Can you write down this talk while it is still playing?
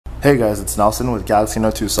Hey guys, it's Nelson with Galaxy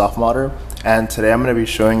Note 2 Soft Modder, and today I'm going to be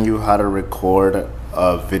showing you how to record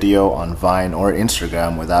a video on Vine or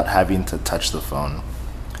Instagram without having to touch the phone.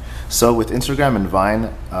 So with Instagram and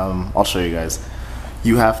Vine, I'll show you guys.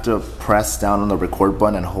 You have to press down on the record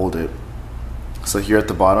button and hold it. So here at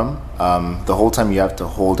the bottom, the whole time you have to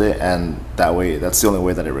hold it, and that's the only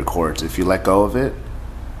way that it records. If you let go of it,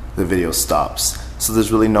 the video stops. So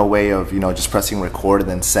there's really no way of just pressing record and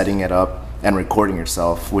then setting it up and recording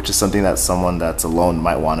yourself, which is something that someone that's alone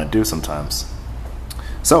might want to do sometimes.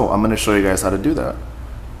 So I'm going to show you guys how to do that.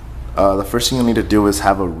 The first thing you'll need to do is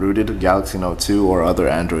have a rooted Galaxy Note 2 or other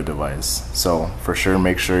Android device. So for sure,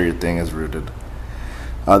 make sure your thing is rooted.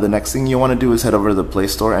 The next thing you want to do is head over to the Play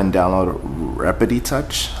Store and download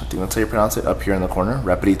RapidTouch. I think that's how you pronounce it, up here in the corner.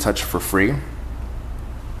 RapidTouch for free.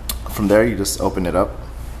 From there, you just open it up.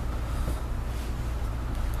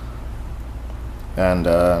 And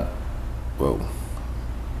a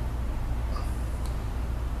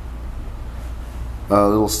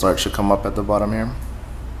little start should come up at the bottom here.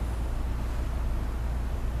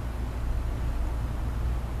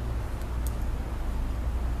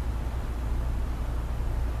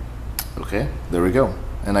 Okay, there we go.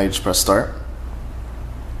 And now you just press start.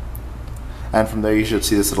 And from there you should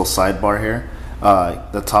see this little sidebar here.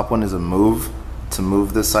 The top one is a move, to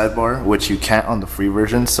move this sidebar, which you can't on the free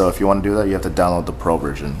version. So if you want to do that, you have to download the pro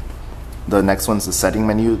version. The next one's the setting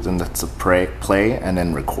menu, then that's a play and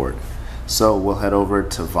then record. So we'll head over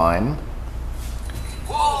to Vine.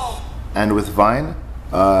 And with Vine,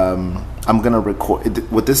 I'm gonna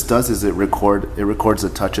record. What this does is it records the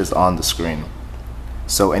touches on the screen.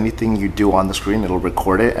 So anything you do on the screen, it'll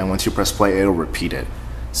record it, and once you press play, it'll repeat it.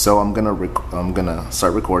 So I'm gonna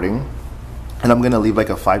start recording, and I'm gonna leave like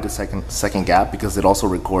a 5 to 7 second gap because it also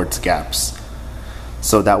records gaps.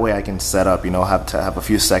 So that way I can set up, have a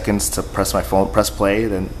few seconds to press my phone, press play,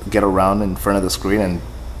 then get around in front of the screen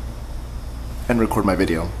and record my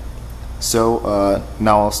video. So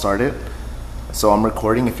now I'll start it. So I'm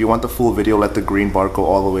recording. If you want the full video, let the green bar go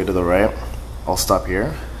all the way to the right. I'll stop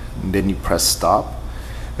here, and then you press stop.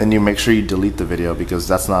 Then you make sure you delete the video because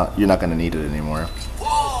you're not gonna need it anymore.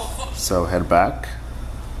 So head back,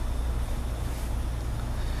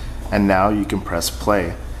 and now you can press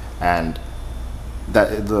play, and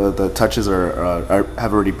that the touches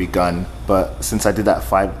have already begun. But since I did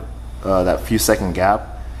that few second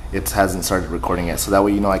gap, it hasn't started recording yet. So that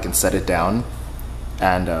way I can set it down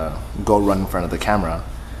and go run in front of the camera.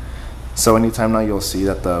 So anytime now you'll see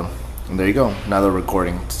that there you go. Now the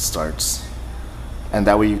recording starts, and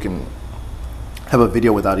that way you can have a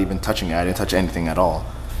video without even touching it. I didn't touch anything at all.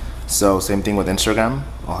 So same thing with Instagram.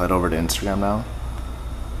 I'll head over to Instagram now.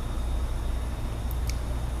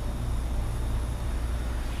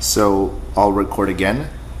 So I'll record again.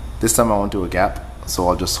 This time I won't do a gap, so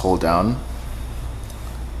I'll just hold down.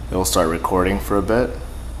 It'll start recording for a bit.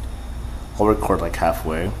 I'll record like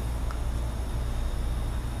halfway.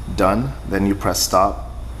 Done. Then you press stop.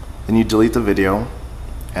 Then you delete the video,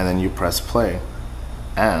 and then you press play.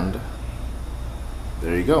 And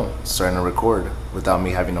there you go. It's starting to record without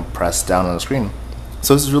me having to press down on the screen.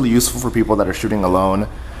 So this is really useful for people that are shooting alone,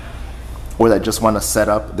 or that just want to set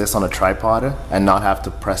up this on a tripod and not have to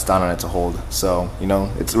press down on it to hold. So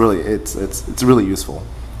it's really useful.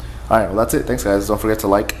 Alright, well that's it. Thanks guys. Don't forget to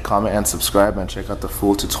like, comment, and subscribe, and check out the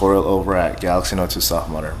full tutorial over at Galaxy Note 2 Soft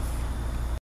Modder.